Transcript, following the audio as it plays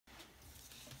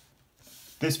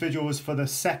This video was for the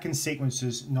second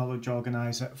sequences knowledge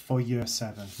organizer for year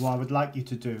 7. What I would like you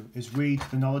to do is read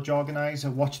the knowledge organizer,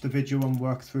 watch the video and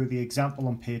work through the example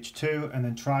on page 2, and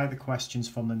then try the questions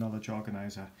from the knowledge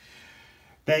organizer.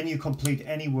 Then you complete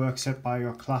any work set by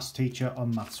your class teacher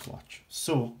on MathsWatch.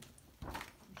 So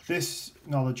this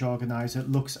knowledge organizer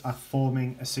looks at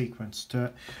forming a sequence.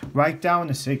 To write down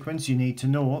a sequence, you need to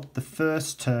know the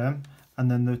first term and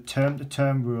then the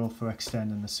term-to-term rule for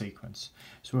extending the sequence.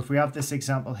 So if we have this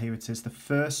example here, it says the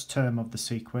first term of the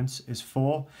sequence is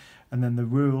 4, and then the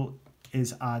rule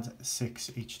is add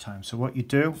 6 each time. So what you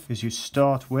do is you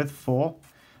start with 4,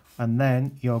 and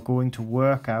then you're going to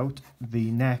work out the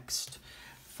next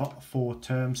 4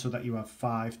 terms so that you have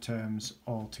 5 terms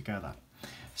altogether.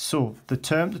 So the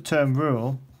term-to-term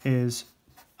rule is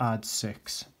add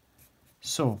 6.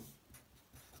 So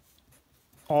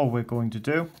all we're going to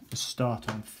do is start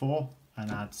on 4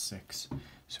 and add 6.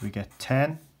 So we get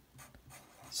 10,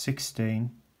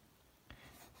 16,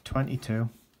 22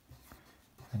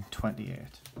 and 28.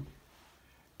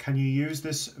 Can you use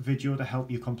this video to help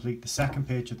you complete the second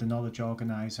page of the knowledge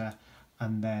organizer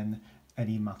and then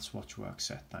any MathsWatch work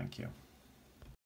set? Thank you.